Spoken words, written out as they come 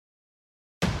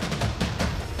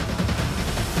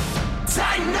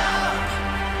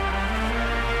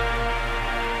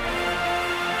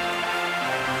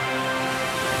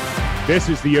This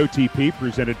is the OTP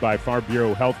presented by Farm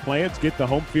Bureau Health Plans. Get the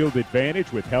home field advantage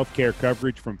with health care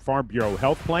coverage from Farm Bureau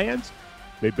Health Plans.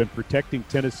 They've been protecting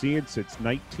Tennesseans since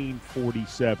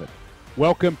 1947.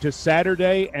 Welcome to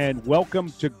Saturday and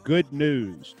welcome to good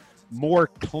news. More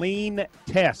clean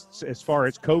tests as far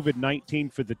as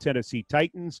COVID-19 for the Tennessee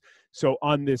Titans. So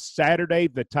on this Saturday,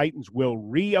 the Titans will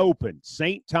reopen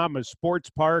St. Thomas Sports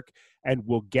Park and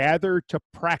will gather to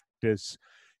practice,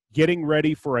 getting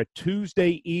ready for a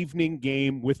Tuesday evening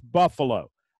game with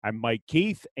Buffalo. I'm Mike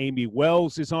Keith. Amy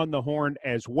Wells is on the horn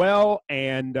as well.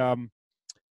 And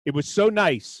it was so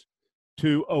nice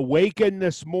to awaken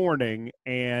this morning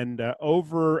and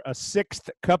over a sixth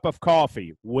cup of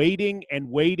coffee, waiting and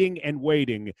waiting and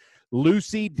waiting.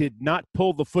 Lucy did not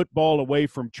pull the football away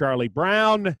from Charlie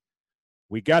Brown.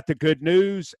 We got the good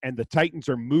news, and the Titans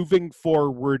are moving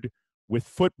forward with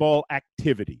football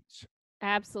activities.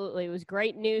 Absolutely. It was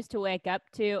great news to wake up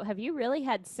to. Have you really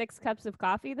had 6 cups of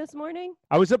coffee this morning?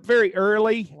 I was up very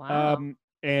early. Wow.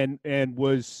 And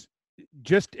was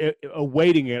just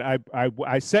awaiting it.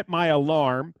 I set my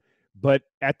alarm, but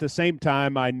at the same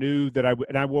time I knew that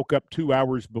I woke up 2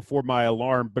 hours before my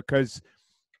alarm because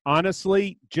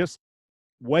honestly, just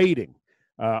waiting,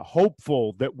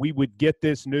 hopeful that we would get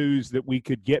this news, that we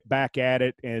could get back at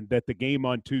it, and that the game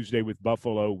on Tuesday with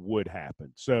Buffalo would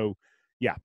happen. So,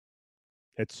 yeah.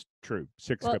 It's true.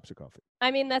 6 cups of coffee.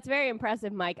 I mean, that's very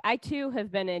impressive, Mike. I, too,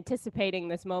 have been anticipating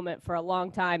this moment for a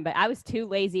long time, but I was too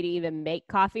lazy to even make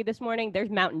coffee this morning. There's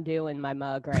Mountain Dew in my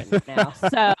mug right now.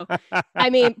 So, I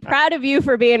mean, proud of you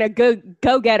for being a good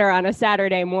go-getter on a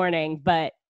Saturday morning,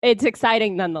 but it's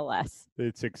exciting nonetheless.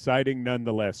 It's exciting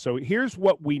nonetheless. So here's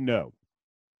what we know.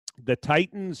 The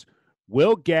Titans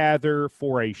will gather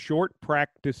for a short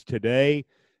practice today.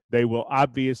 They will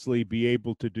obviously be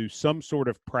able to do some sort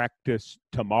of practice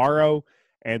tomorrow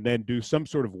and then do some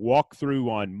sort of walkthrough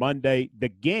on Monday. The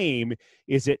game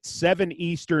is at 7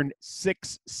 Eastern,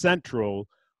 6 Central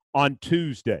on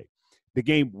Tuesday. The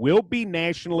game will be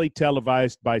nationally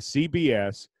televised by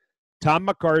CBS. Tom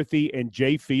McCarthy and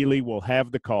Jay Feely will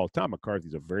have the call. Tom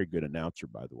McCarthy's a very good announcer,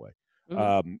 by the way.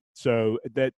 Mm-hmm. So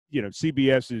that,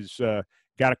 CBS has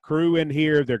got a crew in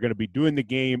here. They're going to be doing the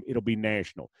game. It'll be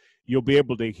national. You'll be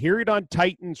able to hear it on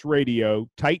Titans radio.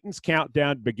 Titans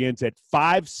Countdown begins at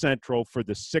 5 Central for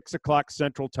the 6 o'clock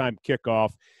Central Time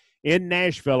kickoff. In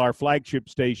Nashville, our flagship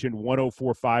station,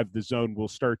 104.5 The Zone, will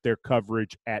start their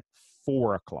coverage at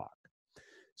 4 o'clock.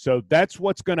 So that's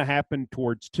what's going to happen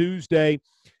towards Tuesday.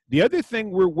 The other thing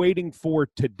we're waiting for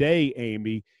today,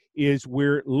 Amy, is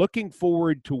we're looking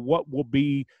forward to what will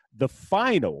be the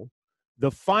final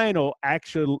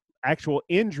actual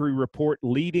injury report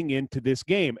leading into this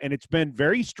game. And it's been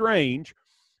very strange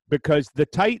because the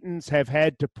Titans have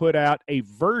had to put out a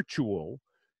virtual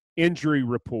injury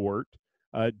report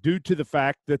due to the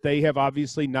fact that they have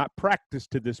obviously not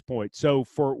practiced to this point. So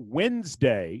for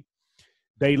Wednesday,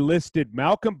 they listed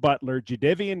Malcolm Butler,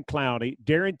 Jadeveon Clowney,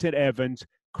 Darrington Evans,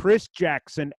 Chris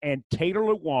Jackson, and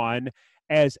Taylor Lewan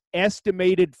as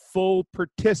estimated full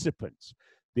participants.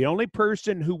 The only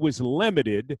person who was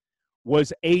limited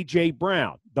was A.J.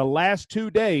 Brown. The last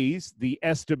 2 days, the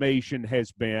estimation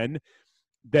has been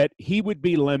that he would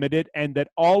be limited and that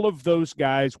all of those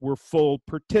guys were full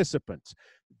participants.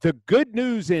 The good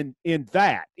news in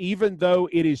that, even though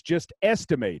it is just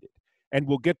estimated, and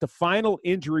we'll get the final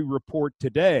injury report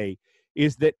today,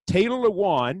 is that Taylor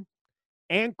Lewan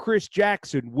and Chris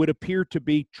Jackson would appear to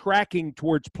be tracking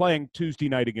towards playing Tuesday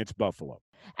night against Buffalo.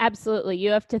 Absolutely. You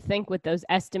have to think with those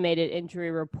estimated injury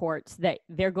reports that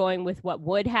they're going with what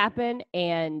would happen.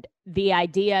 And the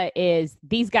idea is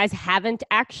these guys haven't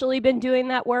actually been doing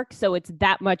that work. So it's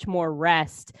that much more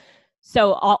rest.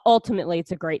 So ultimately,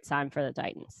 it's a great sign for the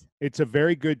Titans. It's a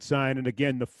very good sign. And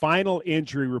again, the final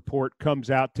injury report comes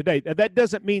out today. Now, that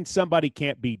doesn't mean somebody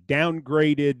can't be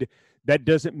downgraded. That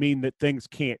doesn't mean that things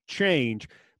can't change.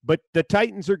 But the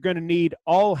Titans are going to need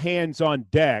all hands on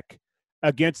deck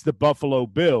against the Buffalo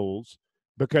Bills,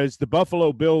 because the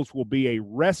Buffalo Bills will be a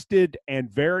rested and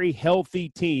very healthy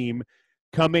team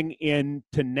coming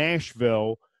into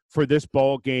Nashville for this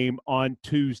ball game on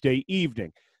Tuesday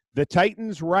evening. The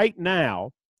Titans right now,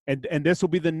 and this will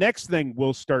be the next thing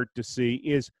we'll start to see,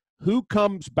 is who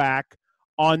comes back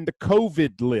on the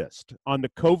COVID list, on the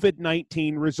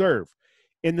COVID-19 reserve.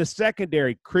 In the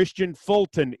secondary, Christian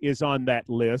Fulton is on that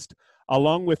list,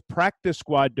 along with practice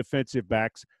squad defensive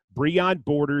backs Breon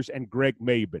Borders and Greg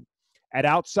Maben. At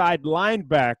outside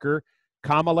linebacker,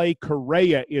 Kamale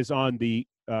Correa is on the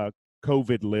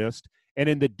COVID list. And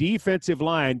in the defensive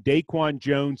line, Daquan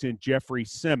Jones and Jeffrey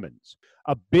Simmons.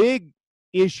 A big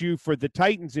issue for the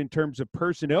Titans in terms of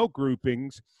personnel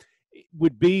groupings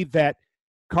would be that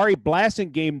Kari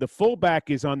Blasingame, the fullback,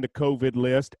 is on the COVID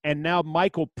list, and now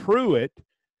Michael Pruitt,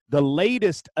 the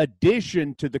latest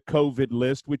addition to the COVID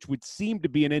list, which would seem to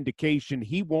be an indication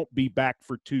he won't be back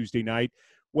for Tuesday night.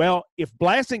 Well, if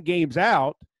Blasingame's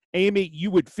out, Amy,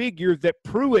 you would figure that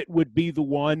Pruitt would be the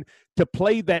one to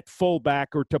play that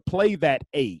fullback or to play that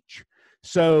H.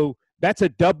 So that's a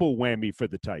double whammy for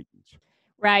the Titans.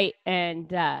 Right, and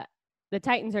the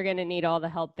Titans are going to need all the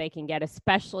help they can get,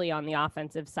 especially on the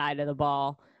offensive side of the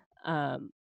ball.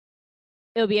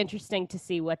 It'll be interesting to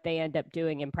see what they end up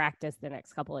doing in practice the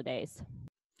next couple of days.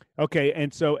 Okay,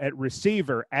 and so at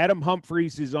receiver, Adam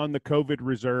Humphries is on the COVID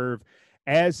reserve,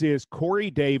 as is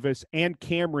Corey Davis and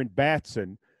Cameron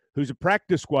Batson, who's a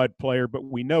practice squad player, but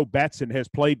we know Batson has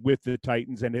played with the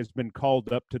Titans and has been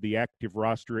called up to the active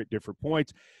roster at different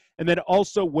points. And then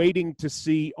also waiting to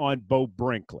see on Bo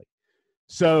Brinkley.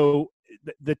 So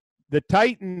the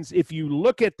Titans, if you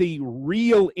look at the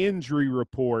real injury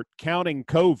report counting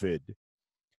COVID,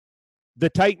 the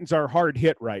Titans are hard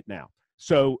hit right now.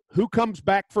 So who comes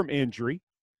back from injury?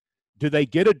 Do they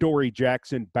get a Dory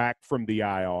Jackson back from the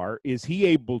IR? Is he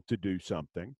able to do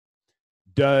something?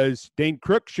 Does Dane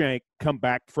Cruikshank come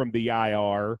back from the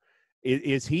IR?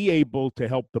 Is he able to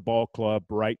help the ball club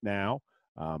right now?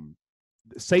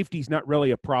 Safety's not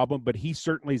really a problem, but he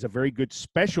certainly is a very good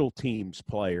special teams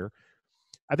player.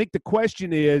 I think the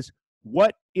question is,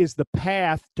 what is the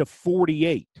path to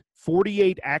 48?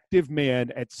 48 active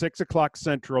men at 6 o'clock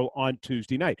Central on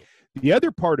Tuesday night. The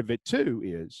other part of it, too,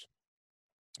 is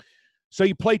so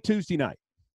you play Tuesday night.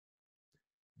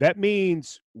 That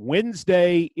means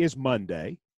Wednesday is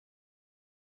Monday.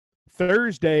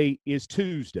 Thursday is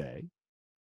Tuesday.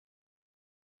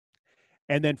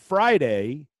 And then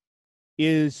Friday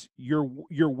is your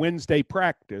Wednesday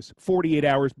practice 48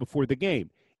 hours before the game.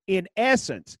 In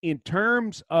essence, in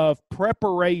terms of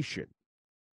preparation,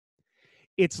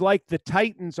 it's like the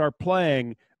Titans are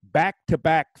playing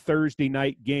back-to-back Thursday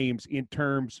night games in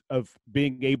terms of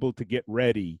being able to get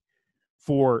ready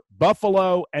for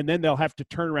Buffalo, and then they'll have to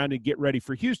turn around and get ready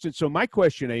for Houston. So my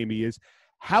question, Amy, is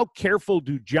how careful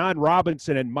do John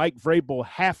Robinson and Mike Vrabel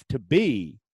have to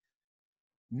be,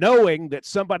 knowing that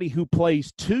somebody who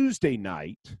plays Tuesday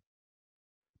night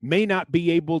may not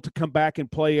be able to come back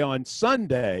and play on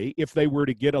Sunday if they were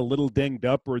to get a little dinged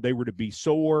up or they were to be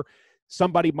sore?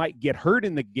 Somebody might get hurt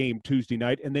in the game Tuesday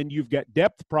night, and then you've got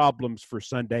depth problems for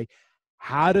Sunday.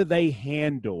 How do they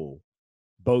handle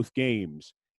both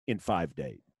games in 5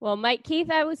 days? Well, Mike Keith,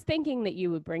 I was thinking that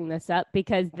you would bring this up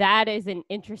because that is an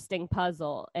interesting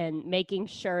puzzle, and making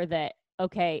sure that,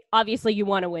 okay, obviously you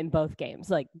want to win both games.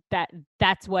 Like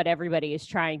that's what everybody is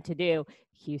trying to do.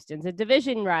 Houston's a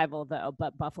division rival, though,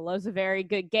 but Buffalo's a very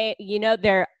good game. You know,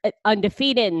 they're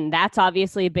undefeated, and that's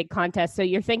obviously a big contest. So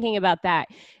you're thinking about that.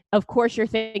 Of course, you're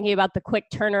thinking about the quick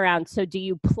turnaround. So do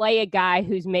you play a guy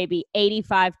who's maybe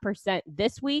 85%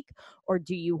 this week, or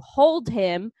do you hold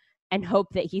him and hope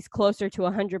that he's closer to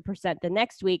 100% the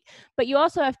next week? But you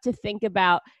also have to think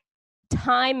about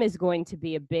time is going to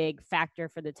be a big factor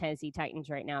for the Tennessee Titans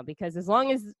right now, because as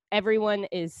long as everyone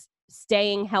is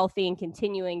staying healthy and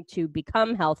continuing to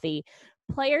become healthy,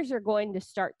 players are going to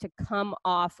start to come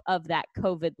off of that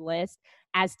COVID list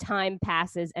as time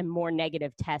passes and more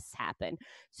negative tests happen.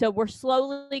 So we're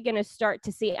slowly going to start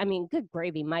to see, I mean, good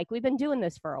gravy, Mike, we've been doing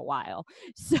this for a while.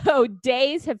 So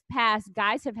days have passed,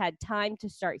 guys have had time to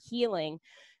start healing.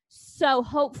 So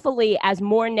hopefully as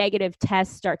more negative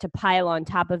tests start to pile on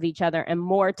top of each other and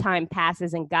more time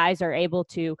passes and guys are able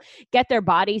to get their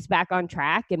bodies back on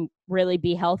track and really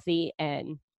be healthy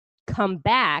and come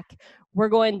back, we're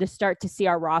going to start to see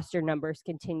our roster numbers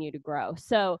continue to grow.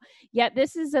 So, yeah,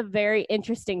 this is a very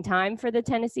interesting time for the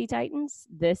Tennessee Titans.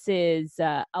 This is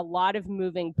a lot of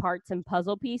moving parts and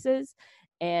puzzle pieces.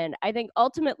 And I think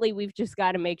ultimately we've just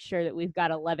got to make sure that we've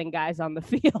got 11 guys on the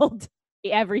field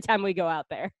every time we go out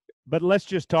there. But let's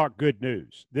just talk good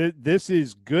news. This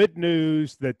is good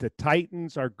news that the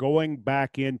Titans are going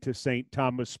back into St.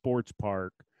 Thomas Sports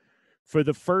Park for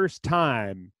the first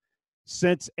time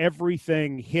since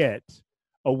everything hit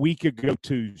a week ago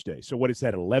Tuesday. So what is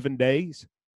that, 11 days?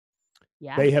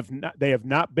 Yeah. They have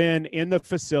not been in the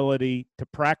facility to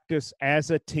practice as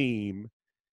a team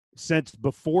since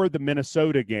before the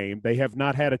Minnesota game. They have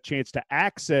not had a chance to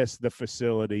access the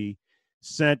facility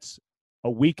since a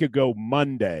week ago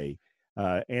Monday,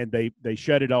 and they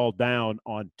shut it all down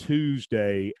on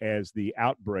Tuesday as the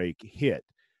outbreak hit.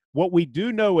 What we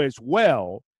do know as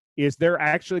well is there are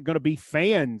actually going to be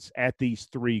fans at these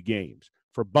three games.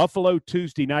 For Buffalo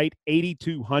Tuesday night,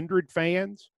 8,200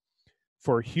 fans.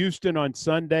 For Houston on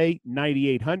Sunday,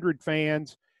 9,800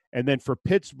 fans. And then for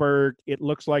Pittsburgh, it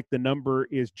looks like the number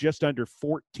is just under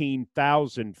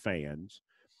 14,000 fans.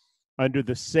 Under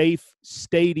the safe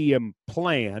stadium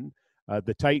plan,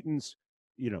 the Titans,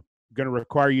 going to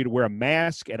require you to wear a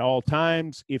mask at all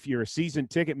times. If you're a season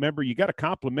ticket member, you got a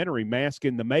complimentary mask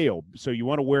in the mail. So you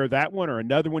want to wear that one or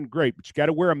another one, great, but you got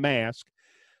to wear a mask.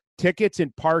 Tickets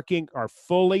and parking are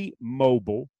fully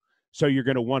mobile. So you're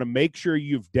going to want to make sure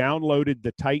you've downloaded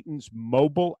the Titans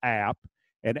mobile app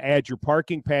and add your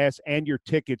parking pass and your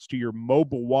tickets to your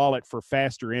mobile wallet for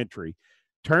faster entry.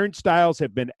 Turnstiles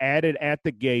have been added at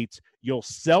the gates. You'll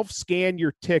self-scan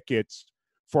your tickets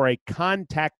for a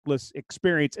contactless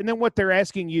experience. And then what they're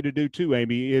asking you to do too,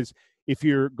 Amy, is if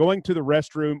you're going to the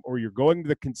restroom or you're going to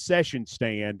the concession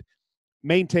stand,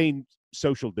 maintain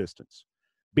social distance.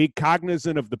 Be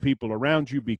cognizant of the people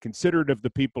around you. Be considerate of the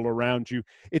people around you.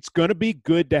 It's going to be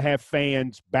good to have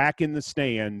fans back in the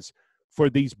stands for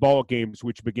these ball games,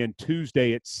 which begin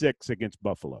Tuesday at 6 against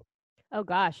Buffalo. Oh,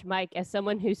 gosh, Mike, as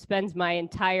someone who spends my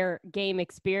entire game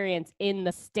experience in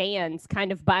the stands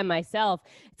kind of by myself,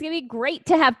 it's going to be great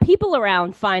to have people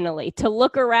around finally, to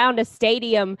look around a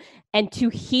stadium and to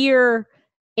hear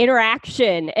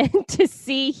interaction and to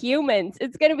see humans.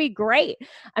 It's going to be great.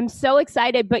 I'm so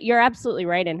excited, but you're absolutely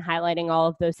right in highlighting all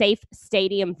of those safe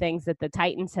stadium things that the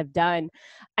Titans have done.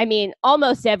 I mean,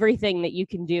 almost everything that you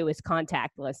can do is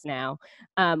contactless now,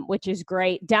 which is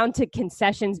great, down to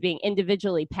concessions being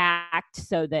individually packed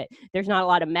so that there's not a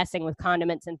lot of messing with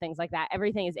condiments and things like that.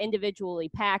 Everything is individually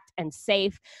packed and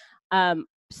safe.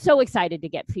 So excited to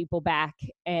get people back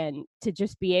and to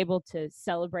just be able to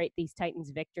celebrate these Titans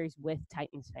victories with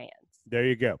Titans fans. There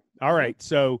you go. All right.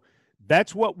 So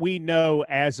that's what we know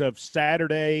as of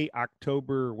Saturday,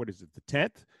 October, the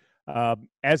 10th?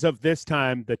 As of this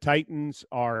time, the Titans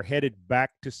are headed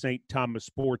back to St. Thomas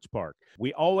Sports Park.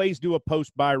 We always do a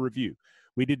post-bye review.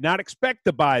 We did not expect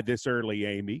to buy this early,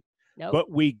 Amy, Nope.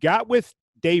 But we got with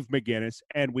Dave McGinnis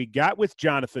and we got with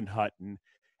Jonathan Hutton,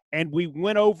 and we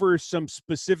went over some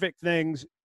specific things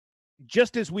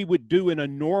just as we would do in a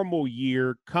normal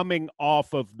year coming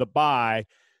off of the bye,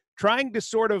 trying to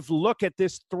sort of look at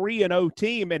this 3-0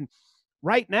 team. And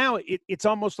right now, it's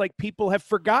almost like people have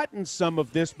forgotten some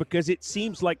of this because it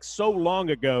seems like so long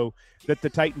ago that the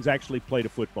Titans actually played a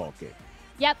football game.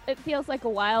 Yep, it feels like a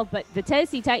while, but the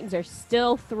Tennessee Titans are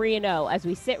still 3-0. As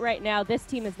we sit right now, this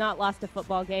team has not lost a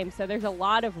football game, so there's a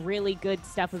lot of really good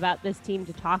stuff about this team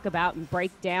to talk about and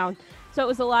break down. So it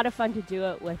was a lot of fun to do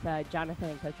it with Jonathan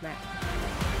and Coach Matt.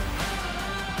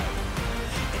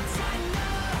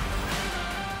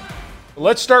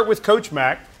 Let's start with Coach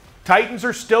Mack. Titans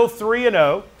are still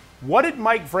 3-0. What did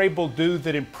Mike Vrabel do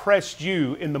that impressed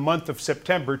you in the month of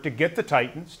September to get the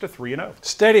Titans to 3-0?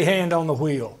 Steady hand on the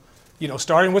wheel.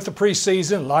 Starting with the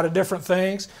preseason, a lot of different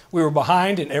things. We were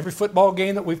behind in every football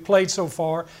game that we've played so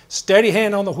far. Steady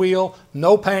hand on the wheel,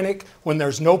 no panic. When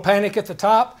there's no panic at the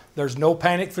top, there's no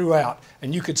panic throughout.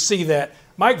 And you could see that.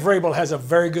 Mike Vrabel has a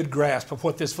very good grasp of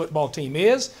what this football team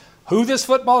is, who this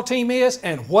football team is,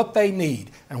 and what they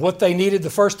need. And what they needed the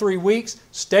first 3 weeks,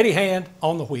 steady hand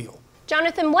on the wheel.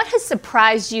 Jonathan, what has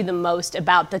surprised you the most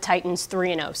about the Titans'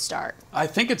 3-0 start? I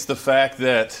think it's the fact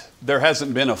that there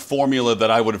hasn't been a formula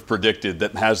that I would have predicted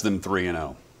that has them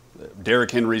 3-0.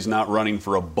 Derrick Henry's not running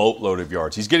for a boatload of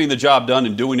yards. He's getting the job done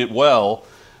and doing it well,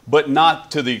 but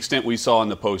not to the extent we saw in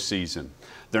the postseason.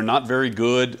 They're not very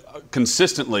good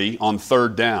consistently on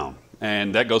third down,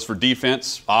 and that goes for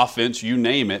defense, offense, you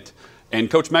name it. And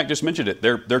Coach Mack just mentioned it.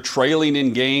 They're trailing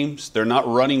in games. They're not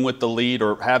running with the lead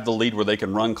or have the lead where they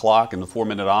can run clock in the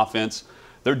 4-minute offense.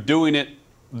 They're doing it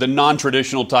the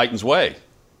non-traditional Titans way.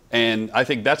 And I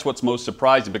think that's what's most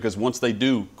surprising, because once they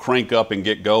do crank up and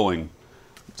get going,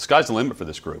 the sky's the limit for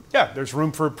this group. Yeah, there's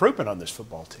room for improvement on this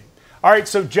football team. All right,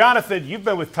 so Jonathan, you've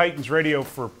been with Titans Radio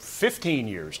for 15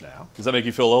 years now. Does that make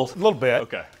you feel old? A little bit.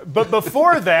 Okay. But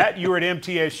before that, you were at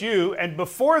MTSU, and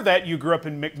before that, you grew up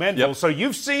in McMinnville. Yep. So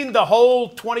you've seen the whole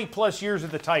 20-plus years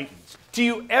of the Titans. Do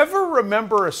you ever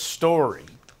remember a story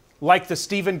like the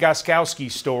Stephen Gostkowski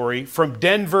story from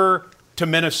Denver to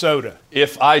Minnesota?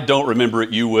 If I don't remember it,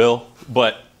 you will.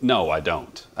 But no, I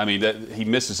don't. I mean, he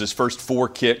misses his first 4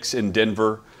 kicks in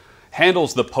Denver,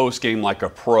 handles the postgame like a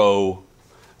pro.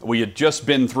 We had just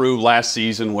been through last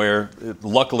season where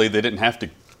luckily they didn't have to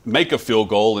make a field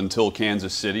goal until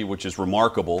Kansas City, which is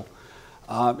remarkable.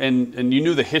 And you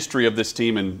knew the history of this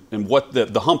team and what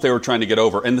the hump they were trying to get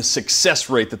over and the success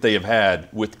rate that they have had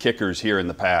with kickers here in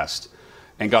the past.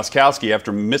 And Gostkowski,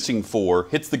 after missing 4,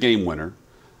 hits the game winner.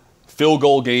 Field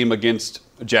goal game against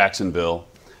Jacksonville.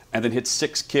 and then hit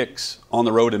 6 kicks on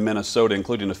the road in Minnesota,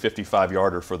 including a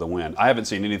 55-yarder for the win. I haven't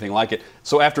seen anything like it.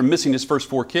 So after missing his first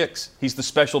 4 kicks, he's the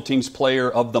special teams player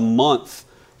of the month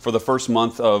for the first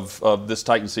month of this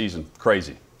Titan season.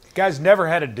 Crazy. The guy's never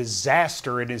had a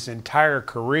disaster in his entire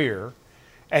career,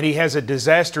 and he has a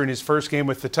disaster in his first game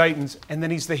with the Titans, and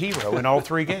then he's the hero in all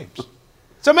 3 games.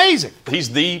 It's amazing.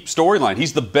 He's the storyline.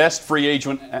 He's the best free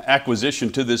agent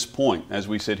acquisition to this point as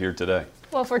we sit here today.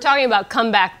 Well, if we're talking about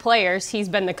comeback players, he's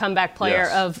been the comeback player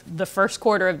of the first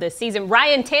quarter of this season.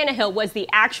 Ryan Tannehill was the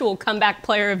actual comeback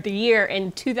player of the year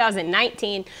in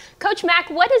 2019. Coach Mack,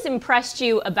 what has impressed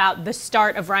you about the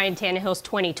start of Ryan Tannehill's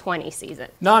 2020 season?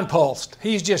 Non-pulsed.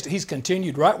 He's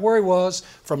continued right where he was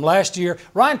from last year.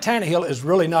 Ryan Tannehill is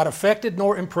really not affected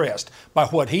nor impressed by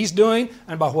what he's doing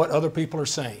and by what other people are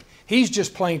saying. He's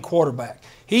just playing quarterback.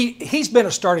 He's been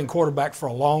a starting quarterback for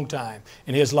a long time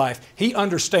in his life. He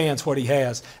understands what he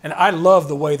has, and I love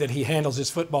the way that he handles his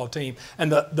football team. And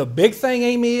the big thing,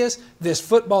 Amy, is this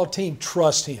football team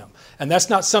trusts him. And that's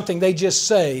not something they just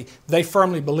say. They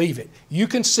firmly believe it. You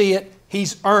can see it.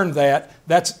 He's earned that.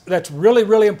 That's really,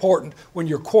 really important when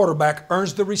your quarterback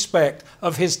earns the respect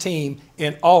of his team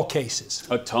in all cases.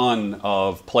 A ton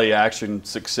of play action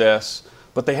success.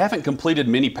 But they haven't completed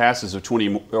many passes of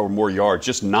 20 or more yards,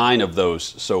 just 9 of those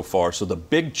so far. So the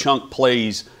big chunk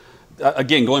plays,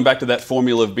 again, going back to that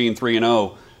formula of being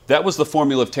 3-0, that was the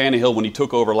formula of Tannehill when he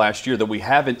took over last year that we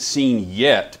haven't seen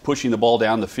yet, pushing the ball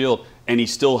down the field, and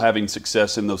he's still having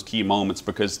success in those key moments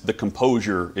because the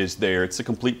composure is there. It's a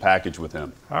complete package with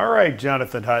him. All right,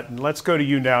 Jonathan Hutton, let's go to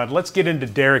you now, and let's get into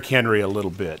Derrick Henry a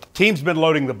little bit. Team's been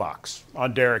loading the box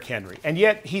on Derrick Henry, and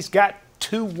yet he's got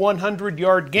 2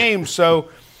 100-yard games. So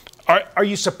are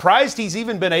you surprised he's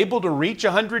even been able to reach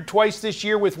 100 twice this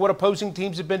year with what opposing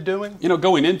teams have been doing? You know,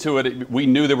 going into it, we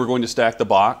knew they were going to stack the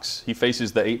box. He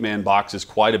faces the 8-man boxes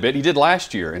quite a bit. He did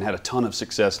last year and had a ton of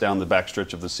success down the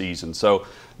backstretch of the season. So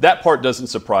that part doesn't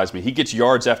surprise me. He gets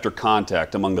yards after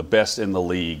contact among the best in the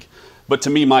league. But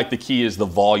to me, Mike, the key is the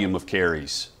volume of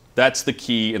carries. That's the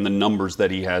key in the numbers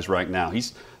that he has right now.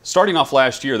 He's starting off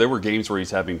last year, there were games where he's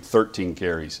having 13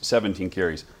 carries, 17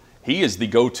 carries. He is the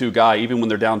go-to guy, even when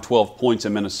they're down 12 points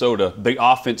in Minnesota. The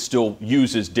offense still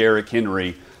uses Derrick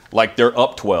Henry like they're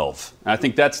up 12. And I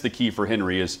think that's the key for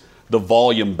Henry is the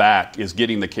volume back is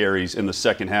getting the carries in the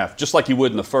second half, just like he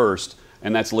would in the first,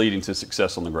 and that's leading to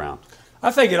success on the ground. I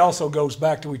think it also goes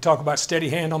back to we talk about steady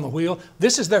hand on the wheel.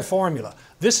 This is their formula.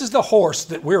 This is the horse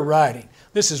that we're riding.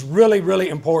 This is really, really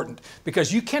important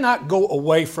because you cannot go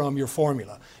away from your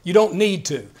formula. You don't need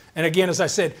to. And again, as I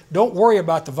said, don't worry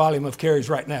about the volume of carries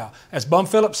right now. As Bum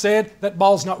Phillips said, that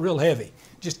ball's not real heavy.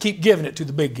 Just keep giving it to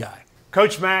the big guy.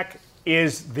 Coach Mack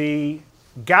is the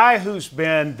guy who's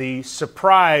been the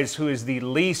surprise, who is the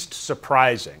least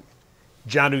surprising.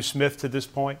 Jonnu Smith to this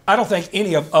point? I don't think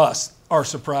any of us are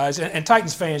surprised, and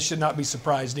Titans fans should not be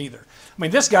surprised either. I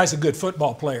mean, this guy's a good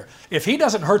football player. If he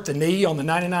doesn't hurt the knee on the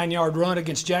 99-yard run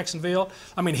against Jacksonville,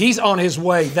 I mean, he's on his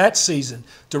way that season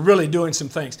to really doing some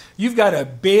things. You've got a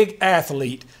big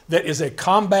athlete that is a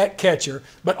combat catcher,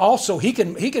 but also he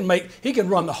can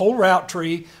run the whole route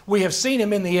tree. We have seen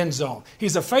him in the end zone.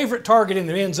 He's a favorite target in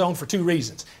the end zone for 2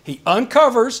 reasons. He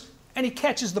uncovers and he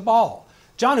catches the ball.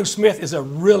 Jonnu Smith is a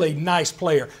really nice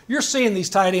player. You're seeing these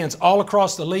tight ends all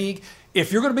across the league.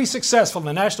 If you're going to be successful in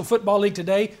the National Football League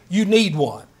today, you need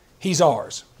one. He's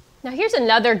ours. Now here's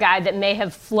another guy that may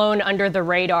have flown under the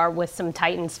radar with some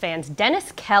Titans fans,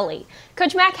 Dennis Kelly.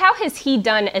 Coach Mack, how has he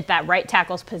done at that right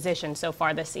tackle's position so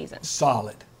far this season?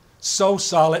 Solid. So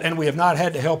solid, and we have not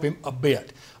had to help him a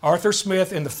bit. Arthur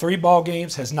Smith in the 3 ball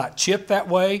games has not chipped that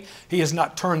way. He has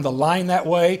not turned the line that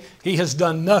way. He has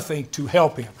done nothing to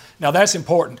help him. Now that's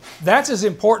important. That's as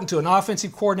important to an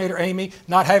offensive coordinator, Amy,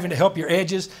 not having to help your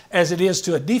edges, as it is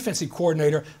to a defensive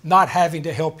coordinator not having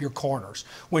to help your corners.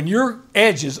 When your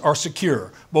edges are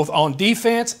secure, both on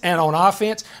defense and on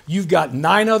offense, you've got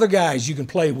 9 other guys you can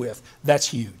play with. That's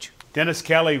huge. Dennis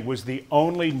Kelly was the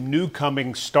only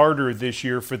newcoming starter this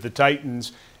year for the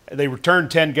Titans. They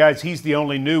returned 10 guys. He's the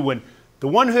only new one. The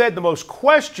one who had the most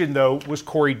question, though, was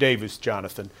Corey Davis,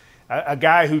 Jonathan, a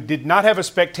guy who did not have a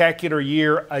spectacular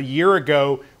year a year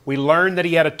ago. We learned that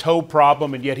he had a toe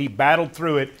problem, and yet he battled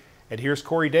through it. And here's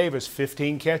Corey Davis,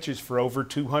 15 catches for over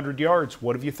 200 yards.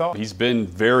 What have you thought? He's been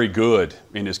very good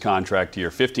in his contract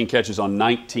year. 15 catches on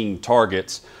 19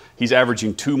 targets. He's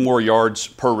averaging 2 more yards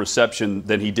per reception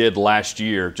than he did last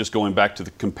year, just going back to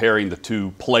comparing the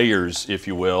 2 players, if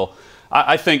you will.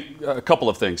 I think a couple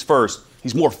of things. First,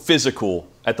 he's more physical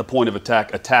at the point of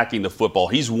attack, attacking the football.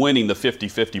 He's winning the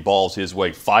 50-50 balls his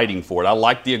way, fighting for it. I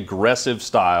like the aggressive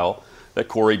style that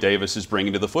Corey Davis is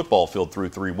bringing to the football field through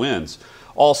 3 wins.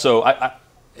 Also,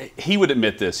 he would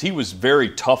admit this. He was very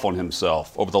tough on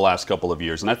himself over the last couple of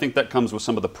years, and I think that comes with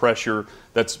some of the pressure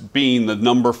that's being the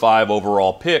number 5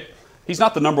 overall pick. He's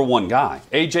not the number 1 guy.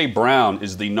 A.J. Brown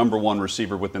is the number 1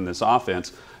 receiver within this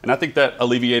offense, and I think that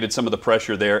alleviated some of the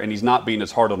pressure there, and he's not being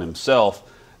as hard on himself.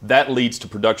 That leads to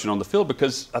production on the field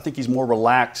because I think he's more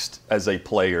relaxed as a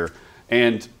player.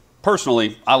 And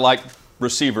personally, I like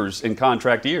receivers in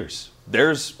contract years.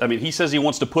 He says he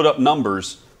wants to put up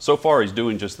numbers. So far, he's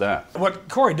doing just that. What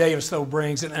Corey Davis, though,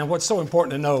 brings, and what's so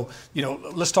important to know,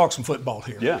 let's talk some football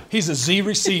here. Yeah. He's a Z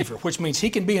receiver, which means he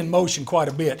can be in motion quite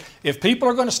a bit. If people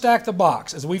are going to stack the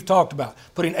box, as we've talked about,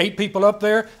 putting 8 people up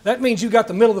there, that means you got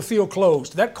the middle of the field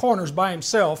closed. That corner's by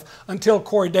himself until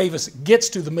Corey Davis gets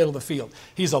to the middle of the field.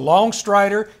 He's a long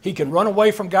strider. He can run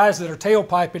away from guys that are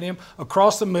tailpiping him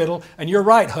across the middle. And you're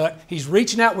right, Hut. He's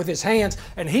reaching out with his hands,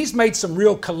 and he's made some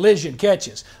real collision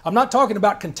catches. I'm not talking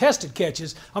about contested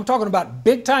catches. I'm talking about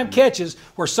big-time catches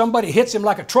where somebody hits him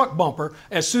like a truck bumper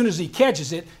as soon as he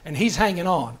catches it, and he's hanging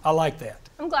on. I like that.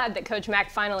 I'm glad that Coach Mack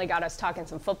finally got us talking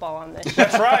some football on this show.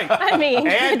 That's right. I mean,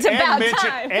 it's about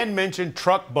time. And mention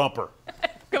truck bumper.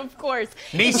 Of course.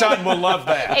 Nissan will love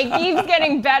that. It keeps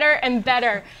getting better and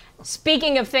better.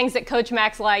 Speaking of things that Coach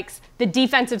Mack likes, the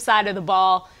defensive side of the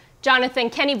ball. Jonathan,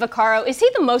 Kenny Vaccaro, is he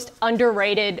the most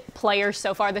underrated player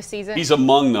so far this season? He's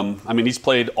among them. I mean, he's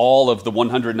played all of the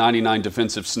 199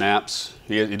 defensive snaps.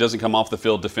 He doesn't come off the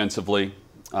field defensively.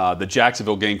 The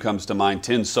Jacksonville game comes to mind,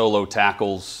 10 solo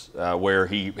tackles where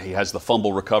he has the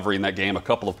fumble recovery in that game, a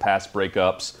couple of pass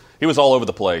breakups. He was all over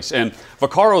the place. And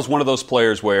Vaccaro is one of those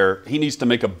players where he needs to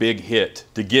make a big hit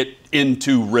to get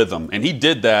into rhythm. And he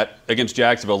did that against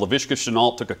Jacksonville. Laviska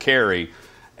Shenault took a carry.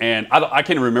 And I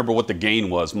can't even remember what the gain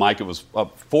was, Mike. It was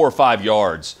 4 or 5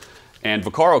 yards. And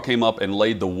Vaccaro came up and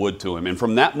laid the wood to him. And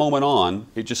from that moment on,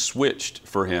 it just switched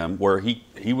for him where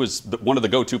he was one of the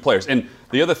go-to players. And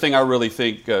the other thing I really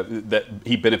think that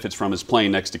he benefits from is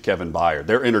playing next to Kevin Byard.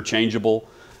 They're interchangeable.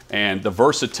 And the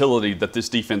versatility that this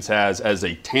defense has as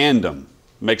a tandem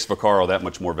makes Vaccaro that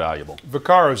much more valuable.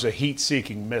 Vaccaro's a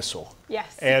heat-seeking missile.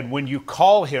 Yes. And when you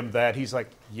call him that, he's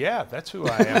like, yeah, that's who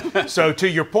I am. So to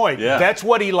your point, Yeah. That's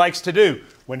what he likes to do.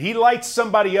 When he lights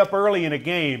somebody up early in a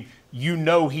game, you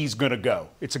know he's going to go.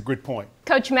 It's a good point.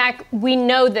 Coach Mack, we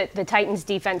know that the Titans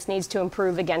defense needs to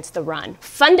improve against the run.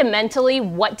 Fundamentally,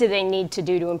 what do they need to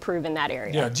do to improve in that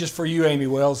area? Yeah, just for you, Amy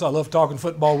Wells. I love talking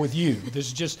football with you. This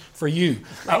is just for you.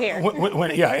 Right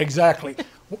here. Yeah, exactly.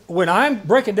 When I'm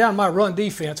breaking down my run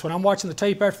defense, when I'm watching the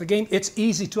tape after the game, it's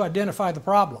easy to identify the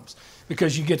problems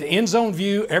because you get the end zone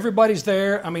view, everybody's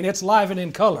there. I mean, it's live and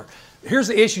in color. Here's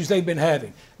the issues they've been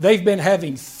having. They've been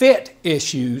having fit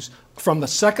issues from the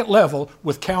second level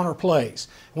with counter plays.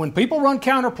 When people run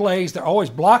counter plays, they're always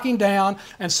blocking down,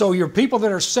 and so your people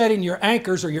that are setting your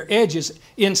anchors or your edges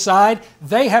inside,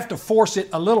 they have to force it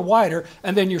a little wider,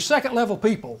 and then your second level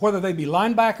people, whether they be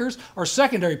linebackers or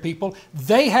secondary people,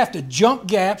 they have to jump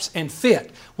gaps and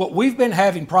fit. What we've been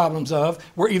having problems of,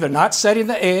 we're either not setting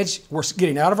the edge, we're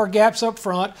getting out of our gaps up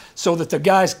front so that the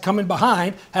guys coming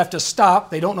behind have to stop,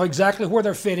 they don't know exactly where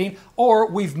they're fitting,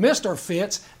 or we've missed our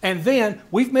fits, and then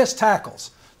we've missed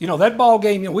tackles. You know, that ball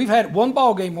game, we've had one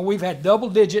ball game where we've had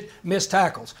double-digit missed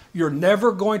tackles. You're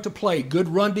never going to play good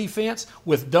run defense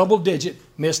with double-digit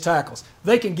missed tackles.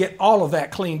 They can get all of that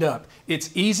cleaned up.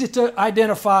 It's easy to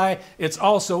identify. It's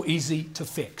also easy to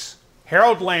fix.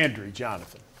 Harold Landry,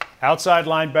 Jonathan, outside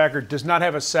linebacker, does not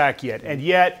have a sack yet. And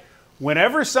yet,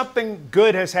 whenever something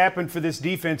good has happened for this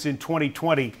defense in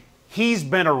 2020, he's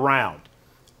been around.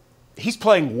 He's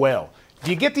playing well. Do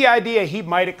you get the idea he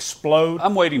might explode?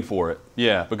 I'm waiting for it,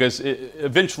 yeah, because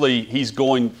eventually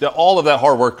all of that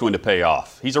hard work is going to pay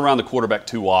off. He's around the quarterback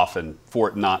too often for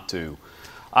it not to.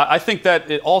 I think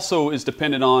that it also is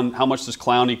dependent on how much does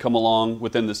Clowney come along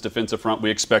within this defensive front.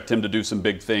 We expect him to do some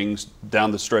big things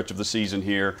down the stretch of the season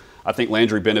here. I think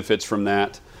Landry benefits from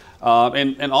that.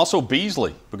 And also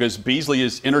Beasley, because Beasley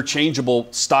is interchangeable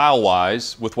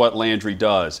style-wise with what Landry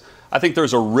does. I think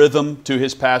there's a rhythm to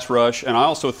his pass rush, and I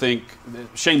also think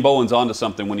Shane Bowen's onto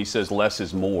something when he says less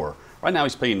is more. Right now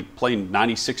he's playing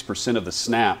 96% of the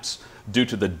snaps due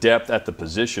to the depth at the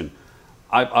position.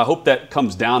 I hope that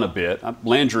comes down a bit.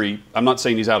 Landry, I'm not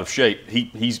saying he's out of shape.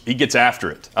 He gets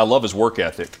after it. I love his work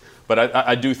ethic. But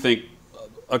I do think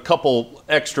a couple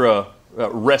extra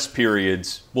rest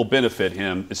periods will benefit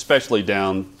him, especially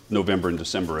down November and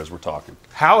December as we're talking.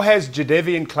 How has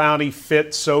Jadeveon Clowney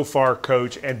fit so far,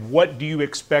 Coach, and what do you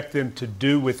expect them to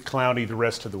do with Clowney the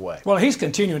rest of the way? Well, he's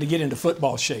continuing to get into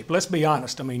football shape. Let's be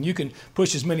honest. I mean, you can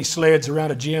push as many sleds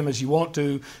around a gym as you want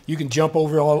to. You can jump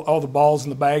over all the balls in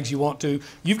the bags you want to.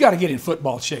 You've got to get in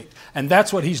football shape, and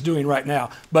that's what he's doing right now.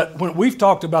 But when we've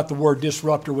talked about the word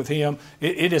disruptor with him,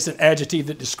 it is an adjective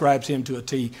that describes him to a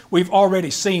T. We've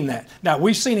already seen that. Now,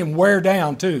 we've seen him wear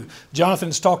down, too.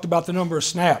 Jonathan's talked about the number of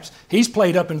snaps. He's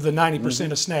played up into the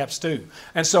 90% of snaps too.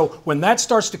 And so when that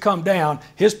starts to come down,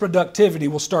 his productivity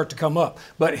will start to come up.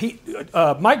 But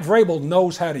Mike Vrabel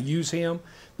knows how to use him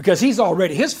because he's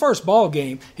already, his first ball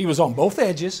game, he was on both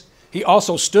edges. He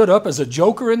also stood up as a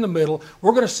joker in the middle.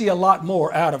 We're going to see a lot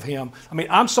more out of him. I mean,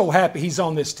 I'm so happy he's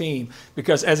on this team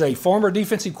because as a former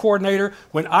defensive coordinator,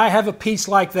 when I have a piece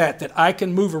like that I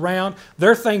can move around,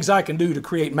 there are things I can do to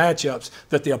create matchups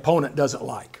that the opponent doesn't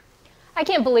like. I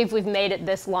can't believe we've made it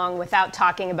this long without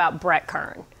talking about Brett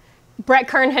Kern. Brett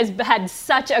Kern has had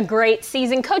such a great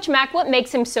season. Coach Mack, what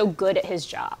makes him so good at his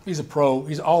job? He's a pro.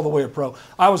 He's all the way a pro.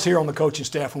 I was here on the coaching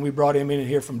staff when we brought him in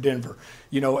here from Denver,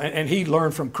 and he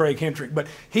learned from Craig Hendrick, but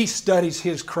he studies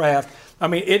his craft. I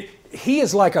mean, he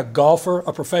is like a golfer,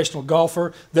 a professional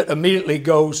golfer that immediately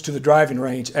goes to the driving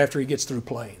range after he gets through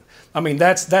playing. I mean,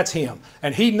 that's him.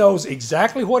 And he knows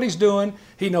exactly what he's doing.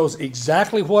 He knows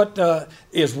exactly what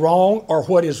is wrong or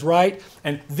what is right.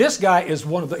 And this guy is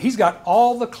he's got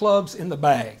all the clubs in the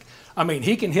bag. I mean,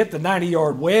 he can hit the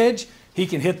 90-yard wedge. He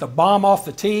can hit the bomb off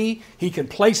the tee. He can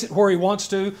place it where he wants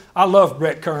to. I love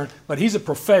Brett Kern, but he's a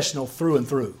professional through and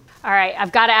through. All right,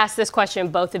 I've got to ask this question,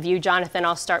 both of you. Jonathan,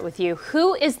 I'll start with you.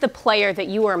 Who is the player that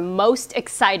you are most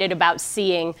excited about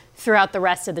seeing throughout the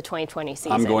rest of the 2020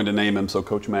 season? I'm going to name him so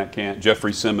Coach Matt can't.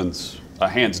 Jeffrey Simmons,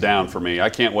 hands down for me. I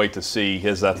can't wait to see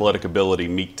his athletic ability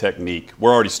meet technique.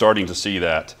 We're already starting to see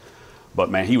that.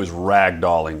 But, man, he was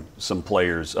ragdolling some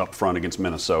players up front against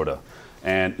Minnesota.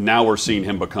 And now we're seeing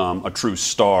him become a true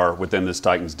star within this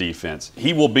Titans defense.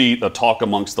 He will be the talk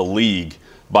amongst the league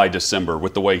by December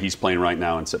with the way he's playing right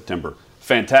now in September.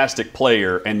 Fantastic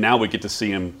player, and now we get to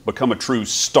see him become a true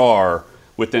star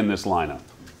within this lineup.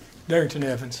 Darrington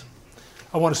Evans,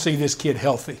 I want to see this kid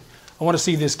healthy. I want to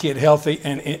see this kid healthy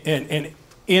and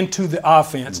into the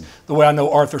offense the way I know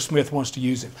Arthur Smith wants to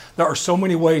use him. There are so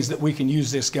many ways that we can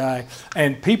use this guy,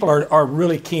 and people are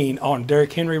really keen on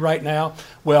Derrick Henry right now.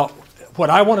 Well, what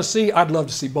I want to see, I'd love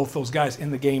to see both those guys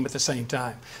in the game at the same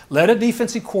time. Let a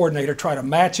defensive coordinator try to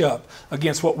match up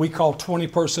against what we call 20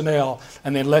 personnel,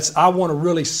 and then I want to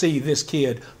really see this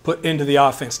kid put into the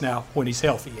offense now when he's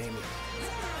healthy, Amy.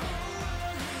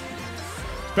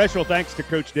 Special thanks to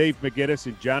Coach Dave McGinnis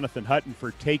and Jonathan Hutton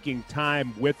for taking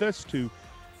time with us to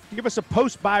give us a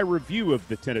post-bye review of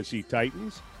the Tennessee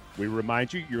Titans. We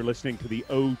remind you, you're listening to the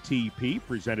OTP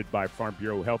presented by Farm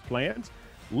Bureau Health Plans.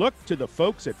 Look to the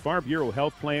folks at Farm Bureau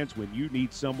Health Plans when you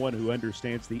need someone who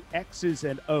understands the X's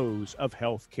and O's of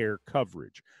health care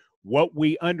coverage. What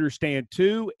we understand,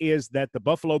 too, is that the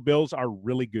Buffalo Bills are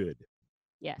really good.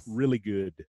 Yes. Really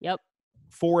good. Yep.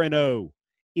 4-0,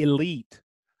 elite,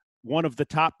 one of the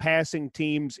top passing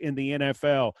teams in the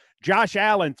NFL. Josh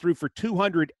Allen threw for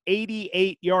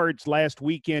 288 yards last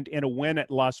weekend in a win at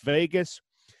Las Vegas.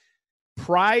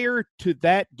 Prior to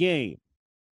that game,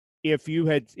 if you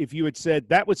had said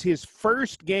that was his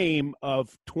first game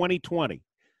of 2020,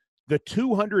 the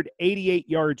 288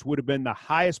 yards would have been the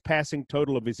highest passing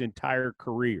total of his entire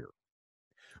career.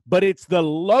 But it's the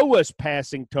lowest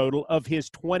passing total of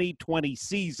his 2020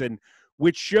 season,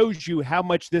 which shows you how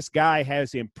much this guy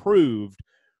has improved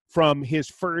from his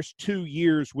first 2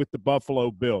 years with the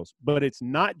Buffalo Bills. But it's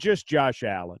not just Josh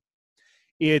Allen.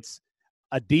 It's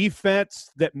a defense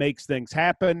that makes things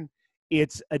happen.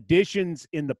 It's additions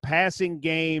in the passing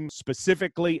game,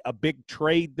 specifically a big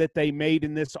trade that they made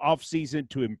in this offseason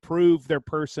to improve their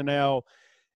personnel.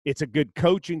 It's a good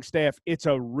coaching staff. It's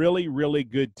a really, really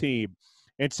good team.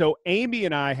 And so Amy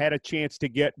and I had a chance to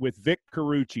get with Vic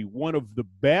Carucci, one of the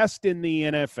best in the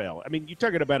NFL. I mean, you're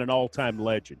talking about an all-time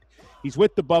legend. He's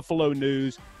with the Buffalo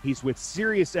News. He's with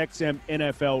SiriusXM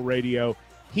NFL Radio.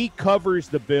 He covers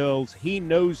the Bills. He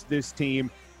knows this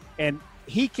team, and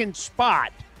he can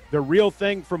spot the real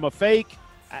thing from a fake.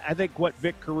 I think what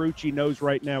Vic Carucci knows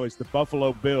right now is the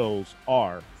Buffalo Bills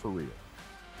are for real.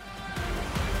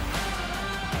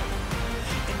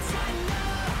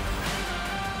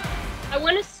 I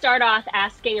want to start off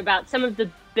asking about some of the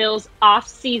Bills'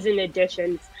 off-season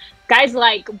additions. Guys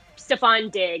like Stephon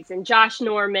Diggs and Josh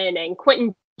Norman and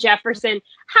Quentin Jefferson.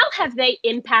 How have they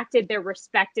impacted their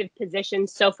respective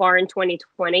positions so far in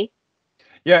 2020?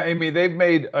 Yeah, Amy, they've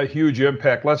made a huge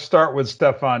impact. Let's start with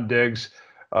Stephon Diggs.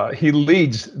 he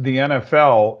leads the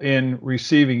NFL in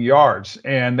receiving yards,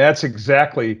 and that's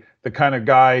exactly the kind of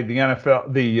guy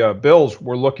the Bills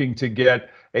were looking to get,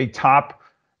 a top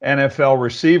NFL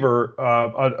receiver,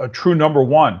 a true number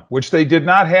one, which they did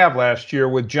not have last year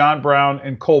with John Brown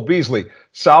and Cole Beasley.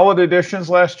 Solid additions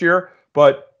last year,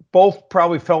 but both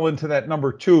probably fell into that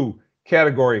number two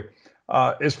category.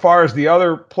 As far as the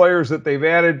other players that they've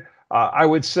added, I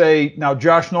would say now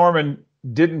Josh Norman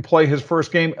didn't play his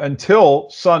first game until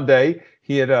Sunday.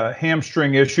 He had a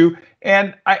hamstring issue.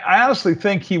 And I honestly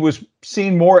think he was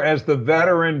seen more as the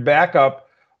veteran backup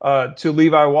to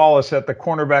Levi Wallace at the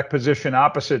cornerback position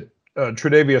opposite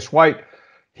Tre'Davious White.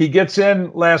 He gets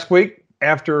in last week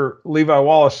after Levi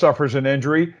Wallace suffers an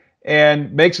injury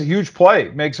and makes a huge play,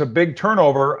 makes a big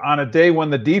turnover on a day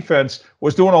when the defense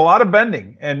was doing a lot of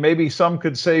bending, and maybe some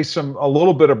could say a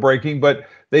little bit of breaking, but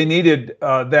they needed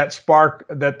that spark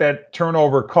that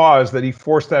turnover caused, that he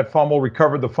forced that fumble,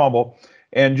 recovered the fumble,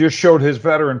 and just showed his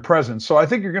veteran presence. So I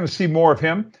think you're going to see more of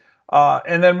him.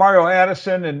 And then Mario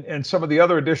Addison and some of the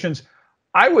other additions,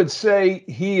 I would say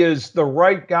he is the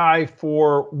right guy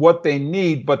for what they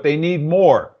need, but they need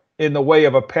more in the way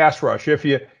of a pass rush. If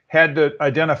you had to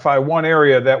identify one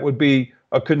area that would be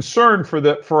a concern for a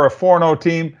 4-0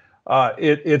 team,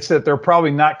 it's that they're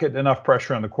probably not getting enough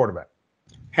pressure on the quarterback.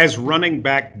 Has running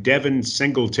back Devin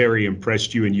Singletary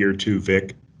impressed you in year two,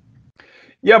 Vic?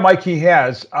 Yeah, Mike, he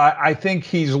has. I think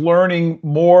he's learning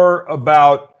more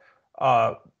about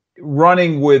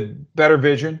running with better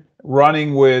vision,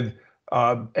 running with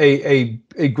a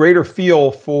greater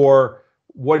feel for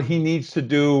what he needs to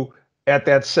do at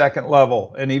that second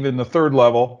level and even the third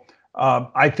level.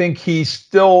 I think he's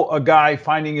still a guy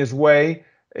finding his way.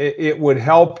 It would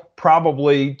help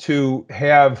probably to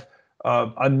have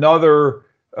another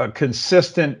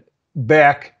consistent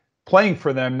back playing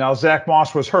for them. Now, Zach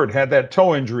Moss was hurt, had that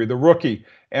toe injury, the rookie.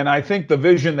 And I think the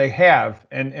vision they have,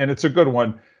 and it's a good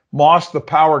one, Moss, the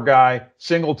power guy,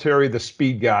 Singletary, the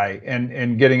speed guy,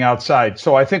 and getting outside.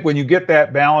 So I think when you get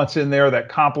that balance in there, that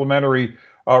complementary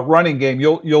running game,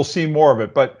 you'll see more of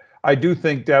it. But I do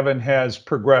think Devin has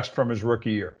progressed from his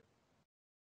rookie year.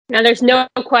 Now, there's no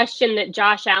question that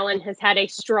Josh Allen has had a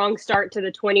strong start to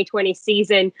the 2020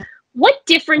 season. What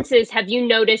differences have you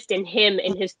noticed in him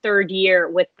in his third year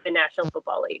with the National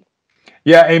Football League?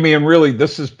 Yeah, Amy, and really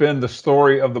this has been the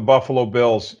story of the Buffalo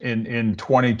Bills in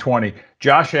 2020.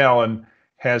 Josh Allen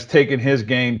has taken his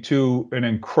game to an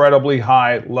incredibly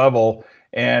high level,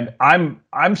 and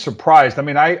I'm surprised. I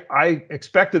mean, I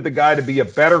expected the guy to be a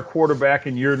better quarterback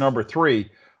in year number 3.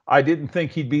 I didn't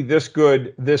think he'd be this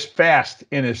good this fast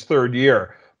in his third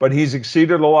year, but he's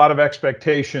exceeded a lot of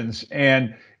expectations,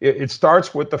 and it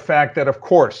starts with the fact that, of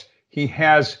course, he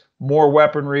has more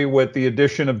weaponry with the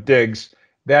addition of Diggs.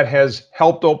 That has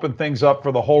helped open things up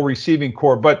for the whole receiving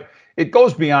core. But it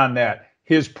goes beyond that.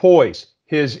 His poise,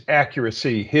 his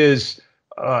accuracy, his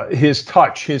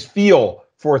touch, his feel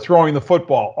for throwing the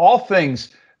football, all things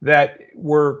that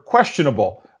were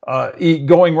questionable,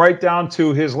 going right down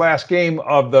to his last game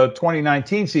of the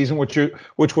 2019 season,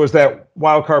 which was that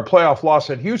wild card playoff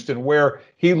loss at Houston, where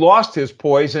he lost his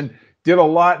poise and did a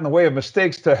lot in the way of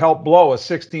mistakes to help blow a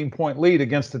 16-point lead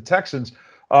against the Texans.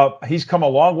 He's come a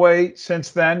long way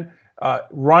since then.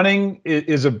 Running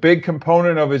is a big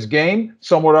component of his game.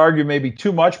 Some would argue maybe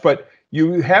too much, but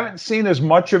you haven't seen as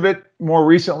much of it more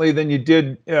recently than you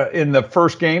did in the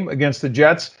first game against the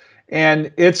Jets.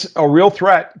 And it's a real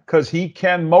threat because he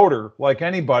can motor like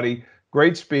anybody,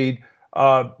 great speed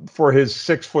for his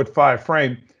 6'5"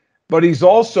 frame. But he's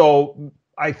also,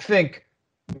 I think,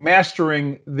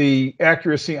 mastering the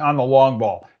accuracy on the long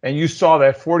ball. And you saw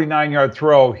that 49-yard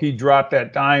throw. He dropped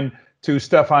that dime to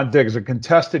Stephon Diggs, a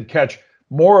contested catch.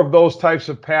 More of those types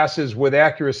of passes with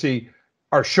accuracy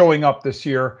are showing up this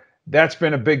year. That's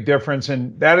been a big difference,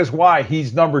 and that is why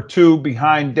he's number 2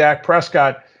 behind Dak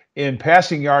Prescott in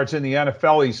passing yards in the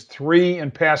NFL. He's 3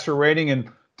 in passer rating and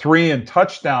 3 in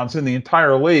touchdowns in the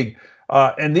entire league.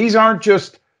 And these aren't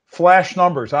just flash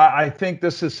numbers. I think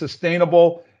this is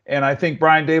sustainable. And I think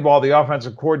Brian Daboll, the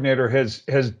offensive coordinator, has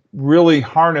really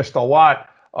harnessed a lot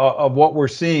of what we're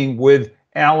seeing with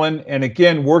Allen. And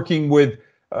again, working with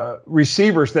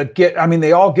receivers that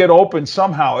they all get open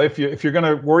somehow. If you're going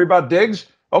to worry about Diggs,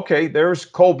 okay, there's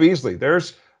Cole Beasley,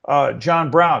 there's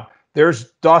John Brown,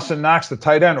 there's Dawson Knox, the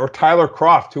tight end, or Tyler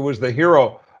Kroft, who was the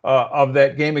hero of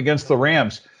that game against the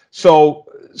Rams. So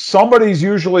somebody's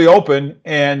usually open,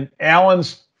 and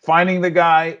Allen's finding the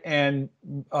guy and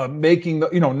making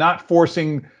not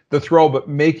forcing the throw, but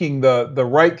making the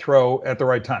right throw at the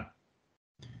right time.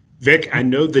 Vic, I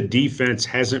know the defense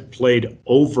hasn't played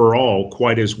overall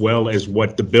quite as well as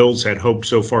what the Bills had hoped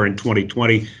so far in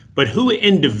 2020, but who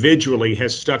individually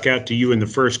has stuck out to you in the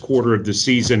first quarter of the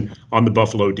season on the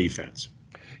Buffalo defense?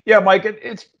 Yeah, Mike,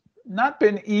 it's not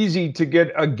been easy to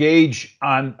get a gauge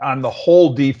on the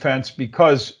whole defense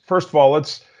because, first of all,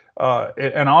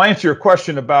 and I'll answer your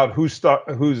question about who's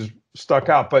stuck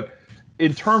out, but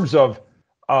in terms of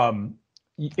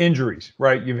injuries,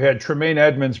 right? You've had Tremaine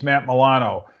Edmonds, Matt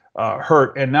Milano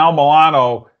hurt, and now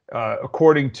Milano,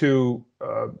 according to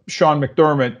Sean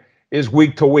McDermott, is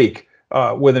week to week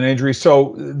with an injury.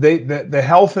 So the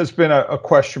health has been a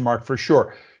question mark for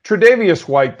sure. Tre'Davious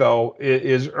White, though,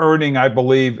 is earning, I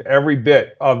believe, every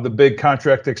bit of the big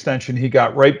contract extension he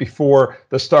got right before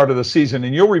the start of the season.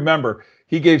 And you'll remember,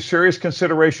 he gave serious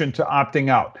consideration to opting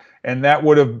out. And that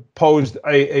would have posed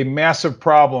a massive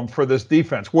problem for this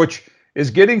defense, which is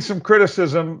getting some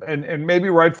criticism, and maybe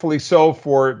rightfully so,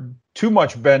 for too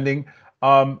much bending.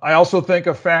 I also think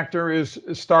a factor is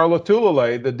Star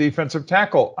Lotulelei, the defensive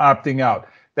tackle, opting out.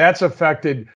 That's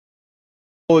affected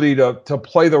ability to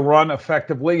play the run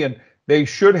effectively, and they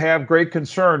should have great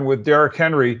concern with Derrick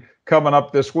Henry coming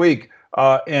up this week,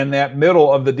 and that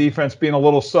middle of the defense being a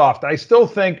little soft. I still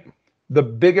think the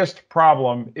biggest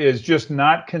problem is just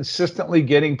not consistently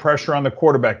getting pressure on the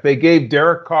quarterback. They gave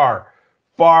Derek Carr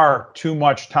far too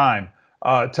much time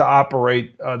to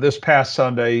operate this past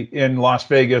Sunday in Las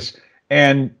Vegas,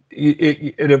 and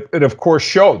it of course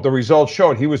showed. The results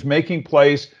showed. He was making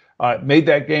plays. Made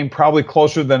that game probably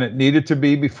closer than it needed to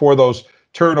be before those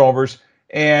turnovers.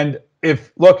 And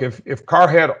if Carr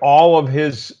had all of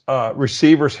his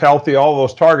receivers healthy, all of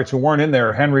those targets who weren't in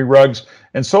there, Henry, Ruggs,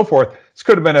 and so forth, this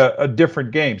could have been a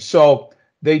different game. So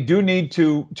they do need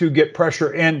to get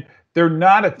pressure. And they're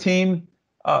not a team,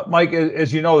 Mike,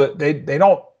 as you know, that they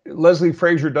don't. Leslie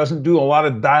Frazier doesn't do a lot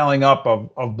of dialing up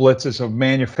of blitzes, of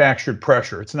manufactured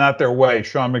pressure. It's not their way.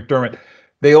 Sean McDermott.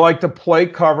 They like to play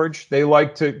coverage. They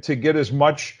like to get as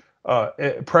much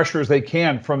pressure as they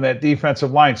can from that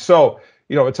defensive line. So,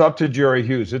 it's up to Jerry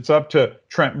Hughes. It's up to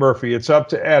Trent Murphy. It's up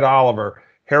to Ed Oliver,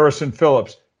 Harrison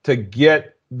Phillips to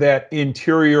get that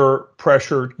interior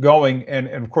pressure going. And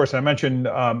of course, I mentioned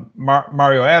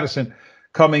Mario Addison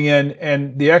coming in,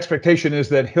 and the expectation is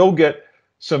that he'll get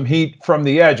some heat from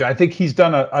the edge. I think he's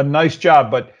done a nice job,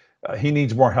 but he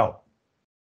needs more help.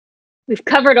 We've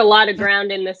covered a lot of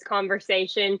ground in this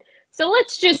conversation. So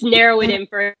let's just narrow it in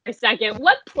for a second.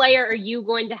 What player are you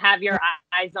going to have your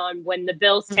eyes on when the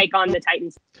Bills take on the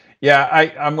Titans? Yeah,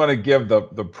 I'm going to give the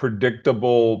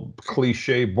predictable,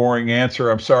 cliche, boring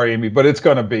answer. I'm sorry, Amy, but it's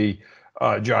going to be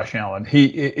Josh Allen.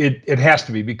 It has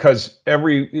to be, because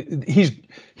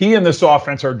he and this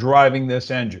offense are driving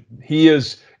this engine. He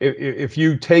is. If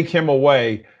you take him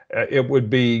away, it would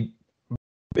be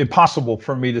impossible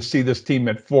for me to see this team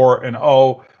at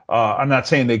 4-0. I'm not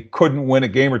saying they couldn't win a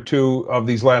game or two of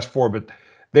these last four, but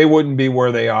they wouldn't be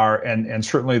where they are, and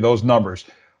certainly those numbers.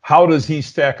 How does he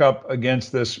stack up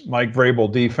against this Mike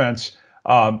Vrabel defense?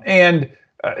 And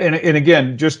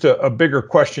again, just a bigger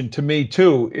question to me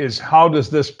too is, how does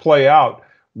this play out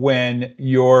when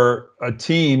you're a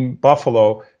team,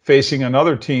 Buffalo, facing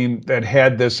another team that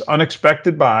had this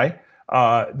unexpected bye?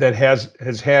 That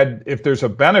has had, if there's a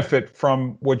benefit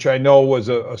from, which I know was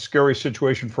a scary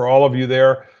situation for all of you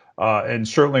there, and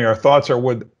certainly our thoughts are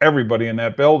with everybody in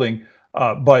that building.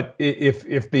 But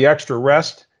if the extra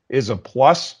rest is a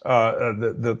plus,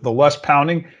 the less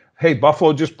pounding, hey,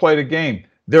 Buffalo just played a game.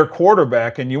 Their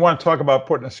quarterback, and you want to talk about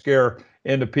putting a scare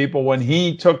into people, when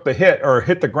he took the hit or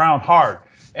hit the ground hard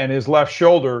and his left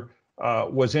shoulder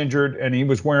was injured, and he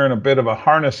was wearing a bit of a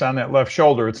harness on that left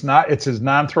shoulder. It's his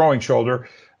non-throwing shoulder,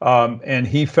 and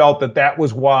he felt that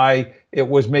was why it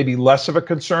was maybe less of a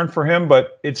concern for him,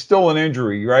 but it's still an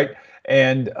injury, right?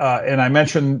 And I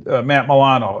mentioned Matt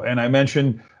Milano, and I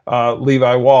mentioned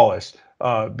Levi Wallace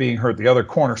being hurt, the other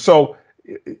corner. So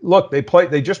look,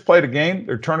 they just played a game.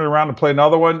 They're turning around to play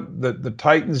another one. The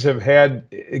Titans have had,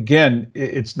 again,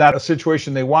 it's not a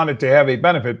situation they wanted to have a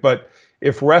benefit, but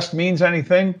if rest means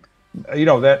anything,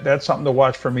 that's something to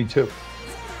watch for me too.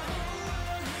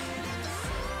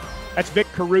 That's Vic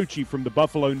Carucci from the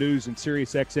Buffalo News and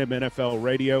SiriusXM NFL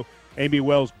Radio. Amy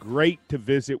Wells, great to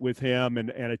visit with him and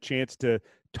a chance to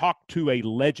talk to a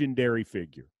legendary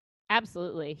figure.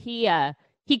 Absolutely.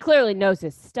 He clearly knows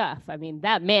his stuff. I mean,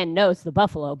 that man knows the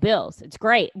Buffalo Bills. It's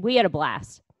great. We had a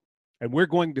blast. And we're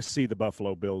going to see the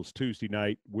Buffalo Bills Tuesday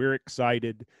night. We're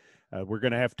excited. We're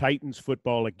going to have Titans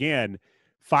football again.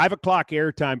 5 o'clock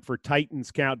airtime for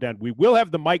Titans Countdown. We will have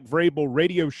the Mike Vrabel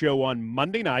radio show on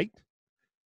Monday night.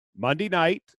 Monday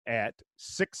night at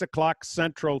 6 o'clock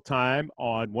Central Time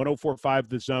on 104.5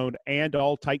 The Zone and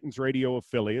all Titans radio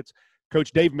affiliates.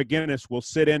 Coach Dave McGinnis will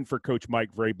sit in for Coach Mike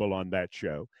Vrabel on that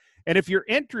show. And if you're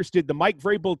interested, the Mike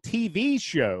Vrabel TV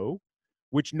show,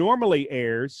 which normally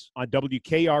airs on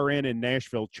WKRN in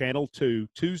Nashville, Channel 2,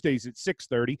 Tuesdays at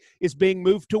 6:30, is being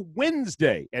moved to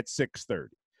Wednesday at 6:30.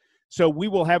 So we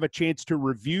will have a chance to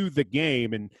review the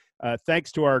game, and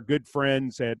thanks to our good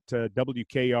friends at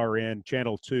WKRN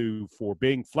Channel 2 for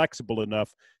being flexible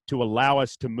enough to allow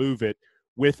us to move it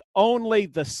with only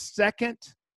the second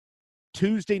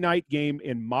Tuesday night game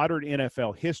in modern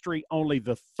NFL history, only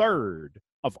the third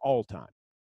of all time.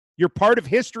 You're part of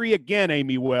history again,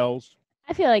 Amy Wells.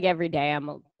 I feel like every day I'm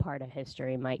a part of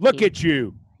history, Mike. Look at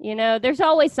you. You know, there's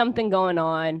always something going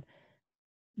on.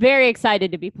 Very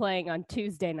excited to be playing on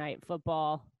Tuesday Night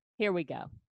Football. Here we go.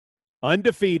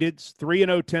 Undefeateds,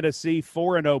 3-0 Tennessee,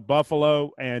 4-0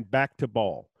 Buffalo, and back to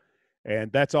ball.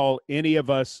 And that's all any of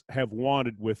us have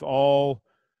wanted with all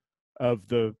of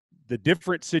the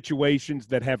different situations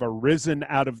that have arisen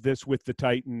out of this with the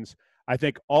Titans. I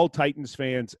think all Titans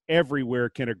fans everywhere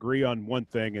can agree on one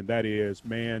thing, and that is,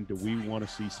 man, do we want to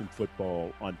see some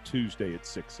football on Tuesday at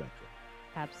 6 Central.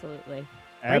 Absolutely.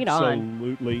 Bring it on.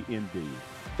 Absolutely indeed.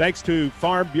 Thanks to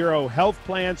Farm Bureau Health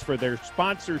Plans for their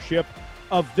sponsorship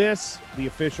of this, the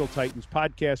official Titans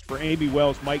podcast. For Amy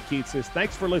Wells, Mike Keith says,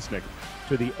 thanks for listening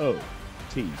to the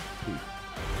OTP.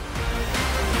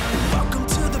 Welcome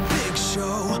to the big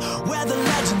show where the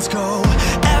legends go.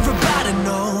 Everybody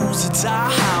knows it's our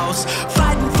house.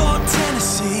 Fighting for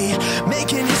Tennessee,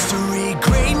 making history.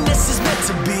 Greatness is meant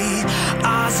to be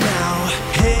ours now.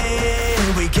 Hey,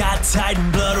 we got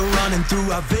Titan blood running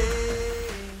through our veins.